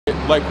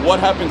Like, what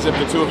happens if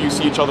the two of you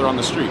see each other on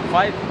the street?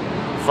 Fight.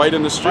 Fight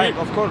in the street? Fight,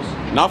 of course.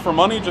 Not for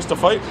money, just to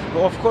fight?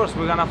 Of course,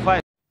 we're gonna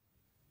fight.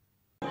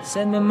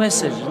 Send me a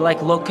message,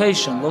 like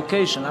location,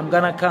 I'm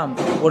gonna come.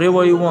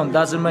 Whatever you want,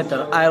 doesn't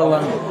matter.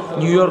 Ireland,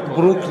 New York,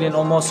 Brooklyn,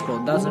 or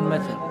Moscow, doesn't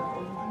matter.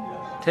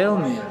 Tell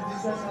me,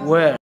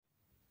 where?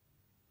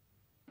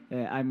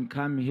 I'm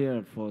come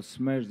here for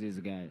smash this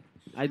guy.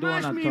 I don't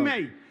Smash wanna me, talk.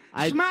 mate.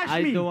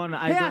 Smash me. Don't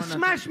wanna,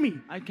 Smash me.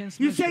 I can smash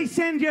you say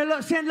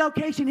send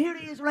location. Here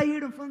it is, right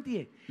here in front of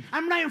you.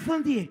 I'm right in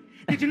front of you.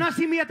 Did you not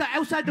see me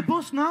outside the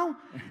bus now?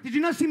 Did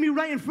you not see me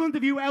right in front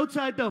of you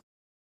outside the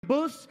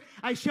bus?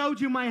 I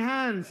showed you my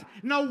hands,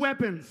 no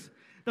weapons.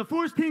 The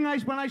first thing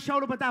when I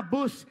showed up at that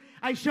bus,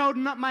 I showed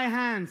not my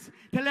hands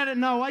to let it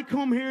know I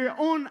come here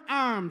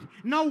unarmed,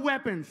 no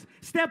weapons.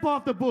 Step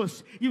off the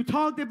bus. You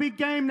talk the big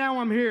game, now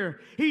I'm here.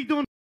 He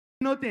done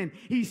nothing.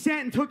 He sat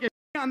and took a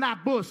on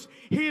that bus.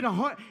 Hid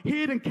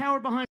and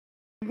cowered behind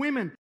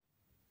women.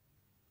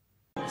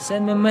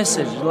 Send me a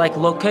message, like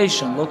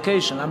location,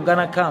 I'm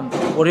gonna come.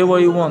 Whatever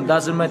you want,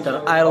 doesn't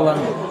matter.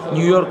 Ireland,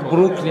 New York,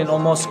 Brooklyn, or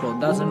Moscow,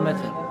 doesn't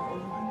matter.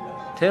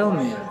 Tell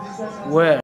me, where?